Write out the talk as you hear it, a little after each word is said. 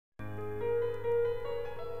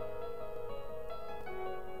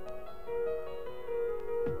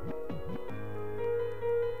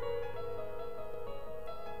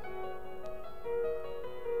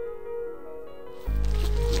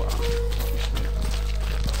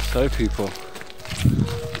So people,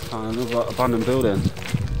 found another abandoned building.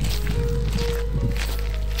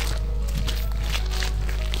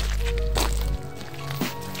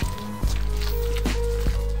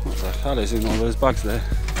 What the hell is in all those bags there?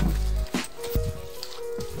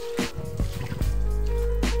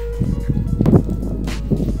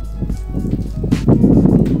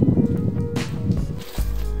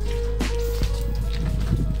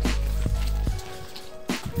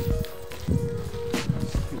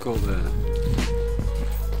 Go there.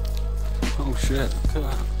 Oh shit, look at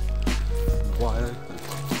that. Wide open.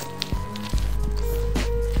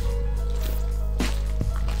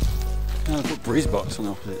 Yeah, I put breeze box on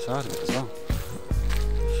the opposite side of it as well.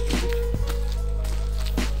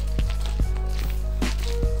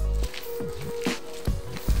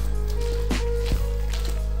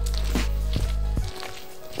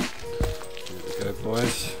 Here we go,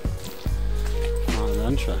 boys. Out the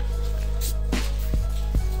entry.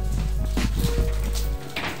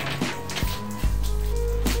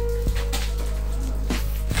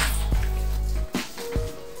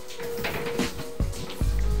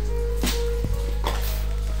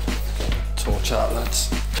 Torch outlets.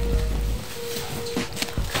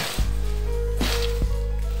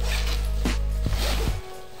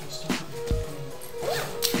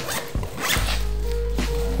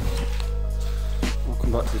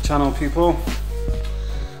 Welcome back to the channel, people.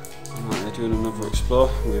 I'm out here doing another explore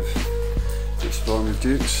with Exploring with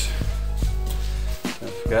Dukes.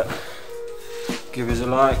 Don't forget, give us a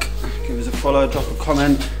like, give us a follow, drop a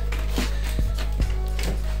comment.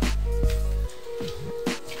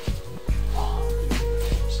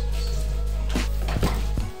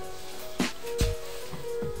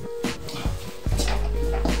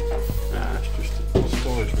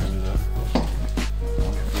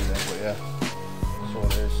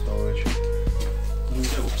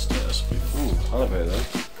 Elevator there.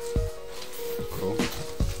 Cool.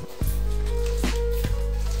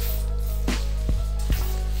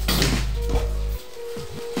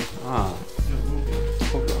 Ah.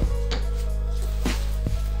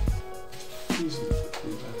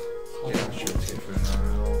 Yeah, I should get through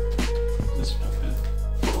now. This one,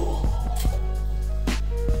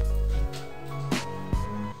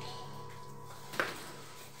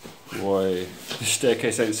 yeah. Boy, the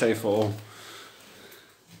staircase ain't safe at all.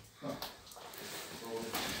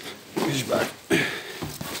 He's back.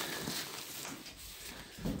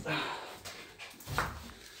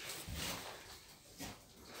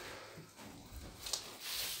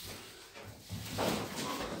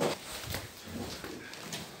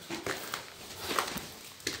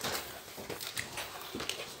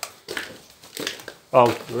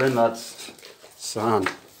 Oh, we're in, lads. Sand.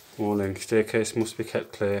 Warning, staircase must be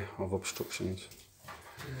kept clear of obstructions.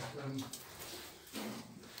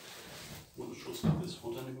 What the short stuff is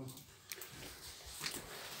for anyway.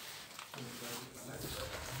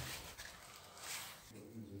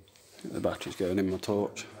 The battery's going in my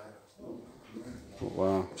torch. Oh,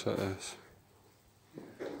 wow, check this.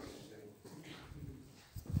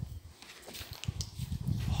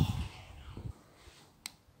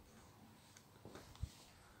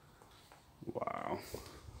 Wow.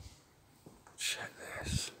 Check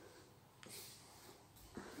this.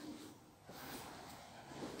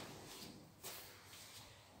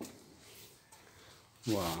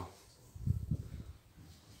 Wow.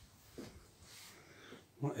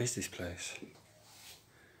 What is this place?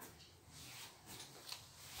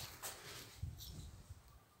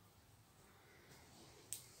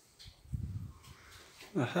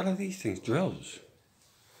 What the hell are these things? Drills?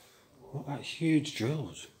 What about huge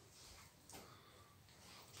drills?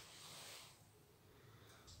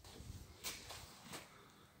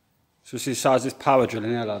 So see the size of this power drill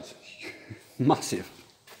in here, lads. Massive.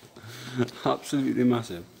 Absolutely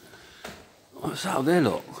massive. What's that up there,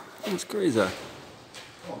 look? What's crazy?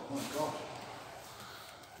 Oh my god.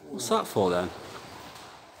 What's that for then?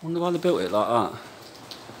 Wonder why they built it like that.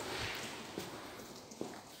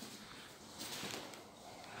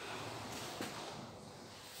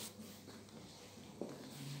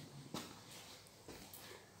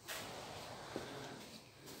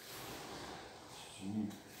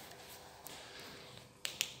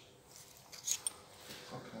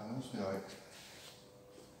 Okay, that must be like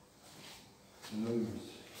loads.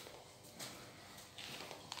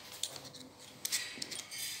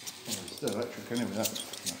 Oh, it's still electric anyway,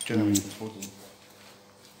 that's generating wasn't.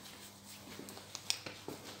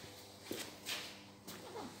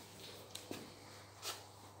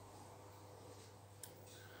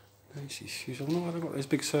 These huge. I wonder why they've got those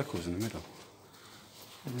big circles in the middle.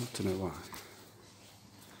 I don't know why.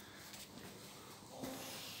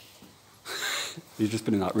 You've just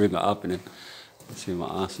been in that room that I've been in. Seeing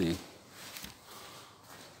what I've seen.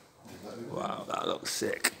 Wow, that looks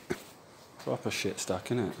sick. Proper shit stack,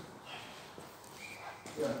 innit?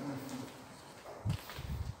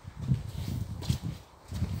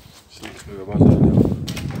 It's next to where I was earlier.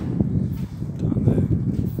 Down there.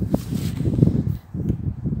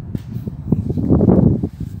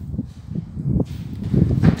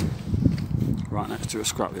 Right next to a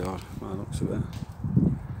scrapyard, by the looks of it.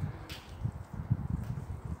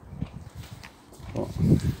 But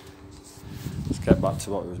let's get back to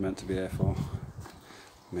what we was meant to be here for.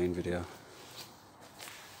 Main video.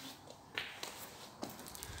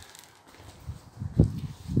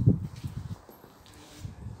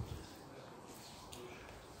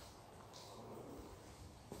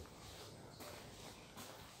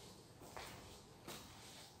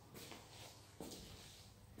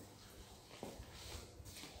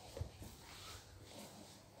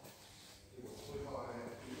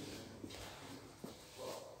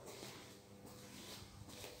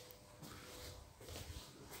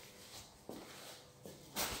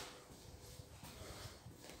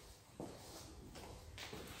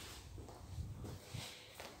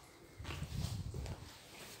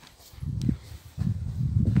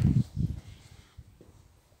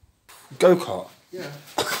 Go-kart. Yeah.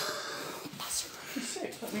 That's fucking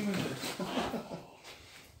sick. Let me move it.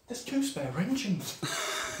 There's 2 spare engines.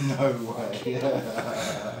 No way,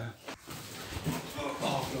 yeah.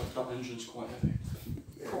 Oh god, that engine's quite heavy.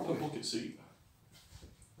 Proper bucket seat.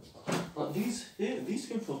 Like these here, these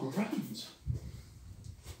go for grand.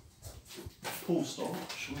 Pull start.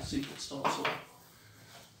 Shall we see if it starts up?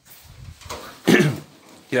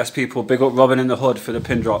 Yes, people, big up Robin in the Hood for the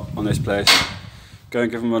pin drop on this place. Go and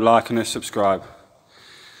give him a like and a subscribe.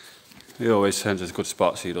 He always sends us good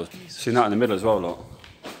spots, he does. Seen that in the middle as well, look.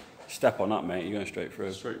 Step on that, mate, you're going straight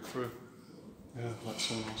through. Straight through. Yeah, like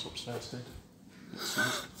someone else upstairs did. That's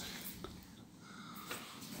nice.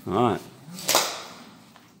 Alright.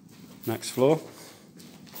 Next floor.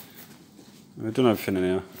 We've done everything in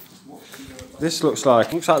here. This looks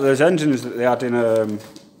like there's engines that they had in that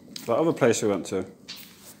other place we went to.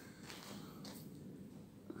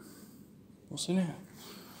 What's in here?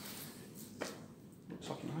 Looks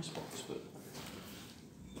like an icebox, but...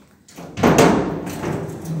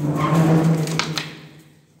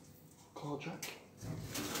 Car jack.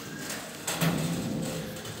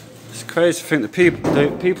 It's crazy to think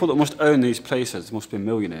the people that must own these places must be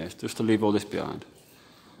millionaires just to leave all this behind.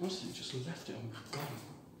 Honestly, just left it and gone.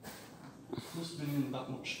 Must have been in that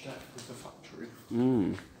much debt with the factory.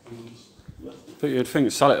 And just left it. But you'd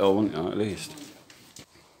think sell it all, wouldn't you, at least?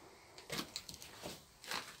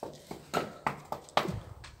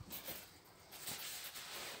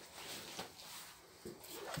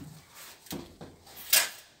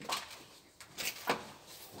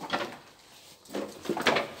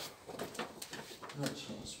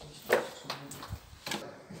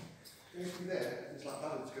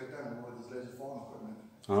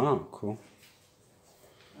 Oh, cool.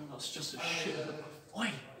 Oh, that's just a shit. Oi!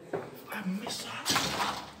 I missed that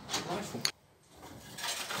rifle.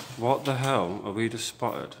 What the hell have we just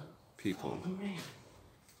spotted, people? What do you mean?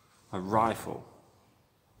 A rifle.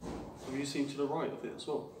 Have you seen to the right of it as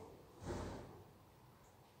well?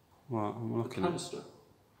 What? I'm looking at. Canister.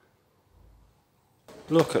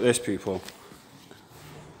 Look at this, people.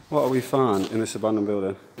 What have we found in this abandoned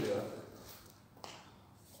building? Yeah.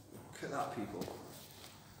 Look at that, people.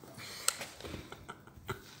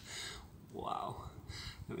 Wow.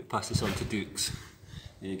 Let me pass this on to Dukes.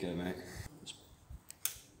 Here you go, mate.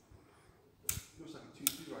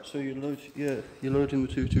 So you load, you're loading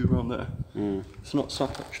the 2.2 round there. It's not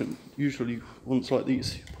snap action. Usually, ones like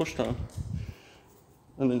these, you push down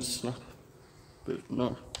and then snap. But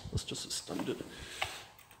no, that's just a standard.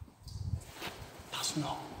 That's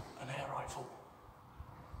not an air rifle.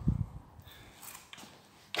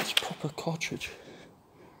 It's a proper cartridge.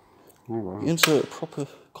 Oh, wow. You insert a proper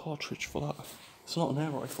cartridge for that. It's not an air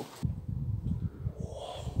rifle.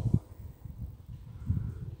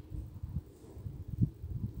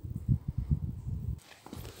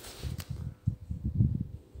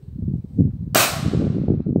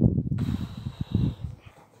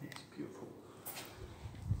 It's beautiful.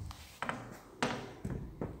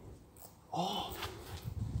 Oh,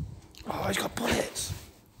 he's got bullets.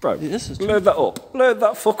 Bro, This is load that up. Load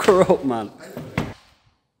that fucker up, man.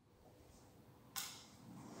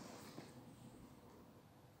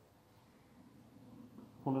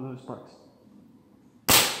 one of those bags.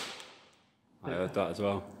 I heard that as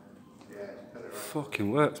well.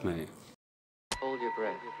 Fucking works, mate. Hold your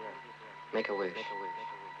breath. Make a wish.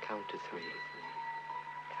 Count to 3.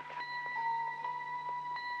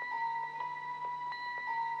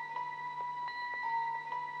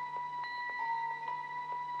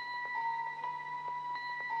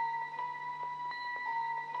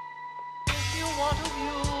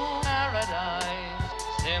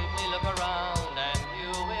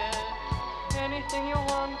 Anything you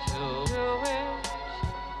want to do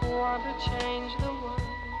it. Want to change the world.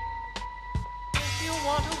 If you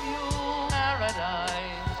want to view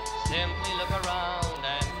paradise, simply look around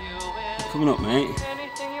and view it. Coming up, mate.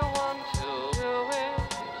 Anything you want to do it.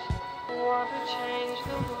 Want to change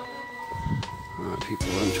the world. Alright, people,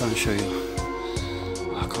 I'm trying to show you.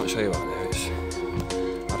 I can't show you out there.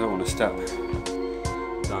 I don't want to step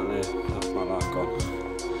down there. That's my life gone.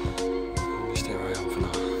 I'm going to stay where I am for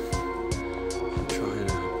now. I'm trying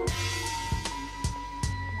to.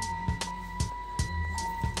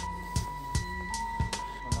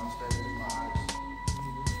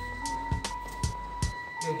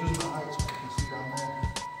 Yeah, it doesn't matter, it's what you can see down there.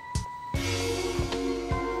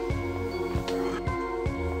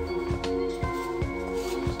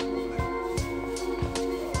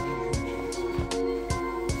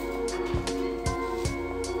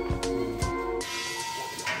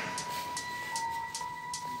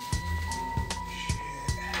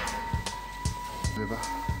 River.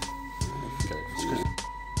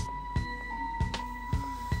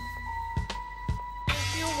 If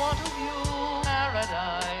you want to view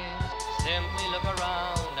paradise, simply look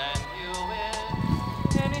around and view it.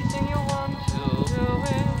 Anything you want to do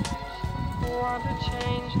it. Want to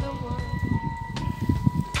change the world.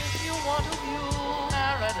 If you want to view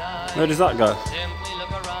paradise, Where does that go? simply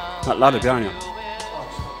look around. That ladder behind you. and view it.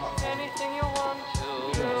 Anything you want to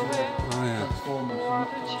do it. Oh, yeah. Want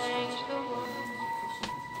to change the world.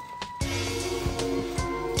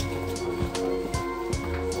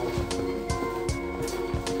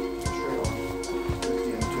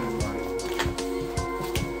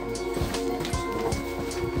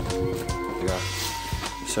 Yeah.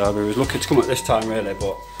 So we was looking to come at this time really,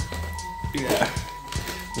 but yeah,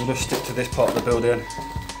 we'll just stick to this part of the building.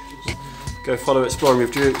 Go follow Exploring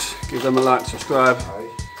with Dukes, give them a like, subscribe,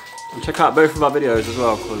 and check out both of our videos as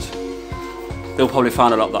well, because they'll probably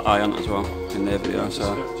find a lot that I aren't as well in their video.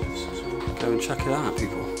 So go and check it out,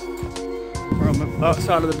 people. We're on the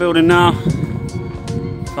outside of the building now.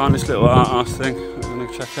 Found this little art house thing that we're going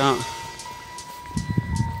to check out.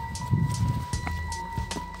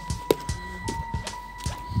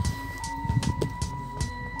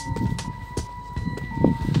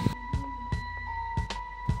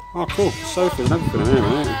 Oh cool, sofas and everything in here,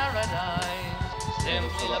 mate. Paradise,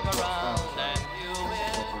 simply look around and view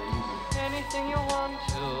it. Anything you want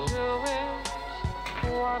to do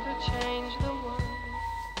it. Want to change the world.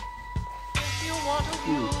 If you want to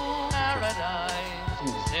view paradise,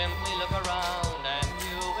 simply look around and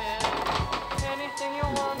view it. Anything you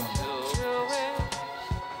want to do it.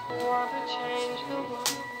 Want to change the world.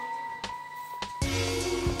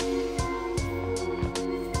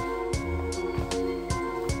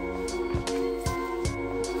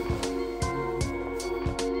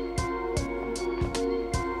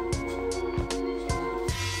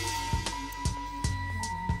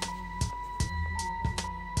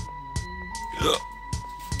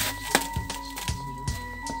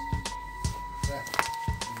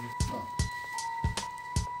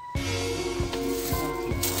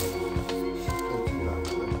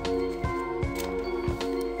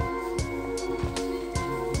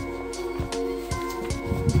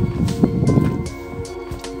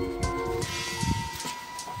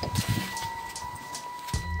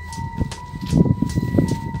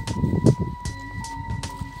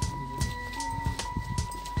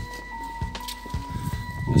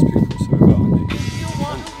 Yes, people, so we've got on the If you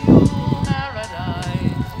want to view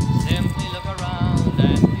paradise, simply look around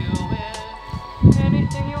and view it.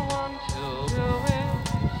 Anything you want to do it.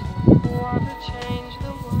 Want to change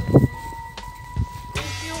the world. If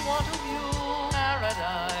you want to view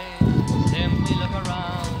paradise, simply look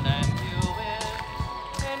around and view it.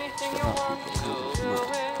 Anything you want to do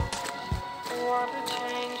it. Want to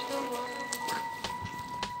change the world.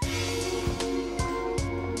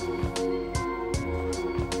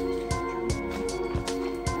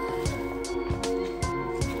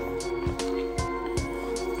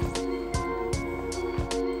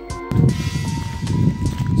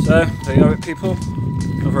 So, there you have it, people.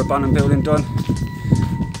 Another abandoned building done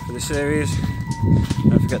for the series.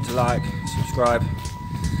 Don't forget to like, subscribe,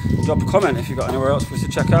 drop a comment if you've got anywhere else for us to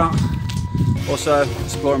check out. Also,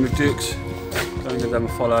 Exploring with Dukes, go and give them a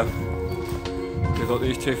follow. Big up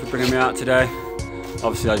these two for bringing me out today.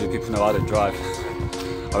 Obviously, as you people know, I don't drive.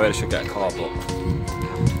 I really should get a car, but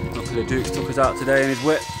luckily Dukes took us out today in his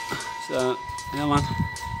whip. So, yeah man.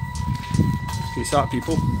 Peace out,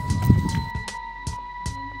 people.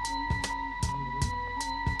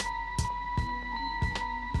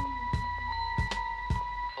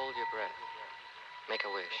 Hold your breath. Make a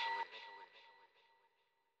wish.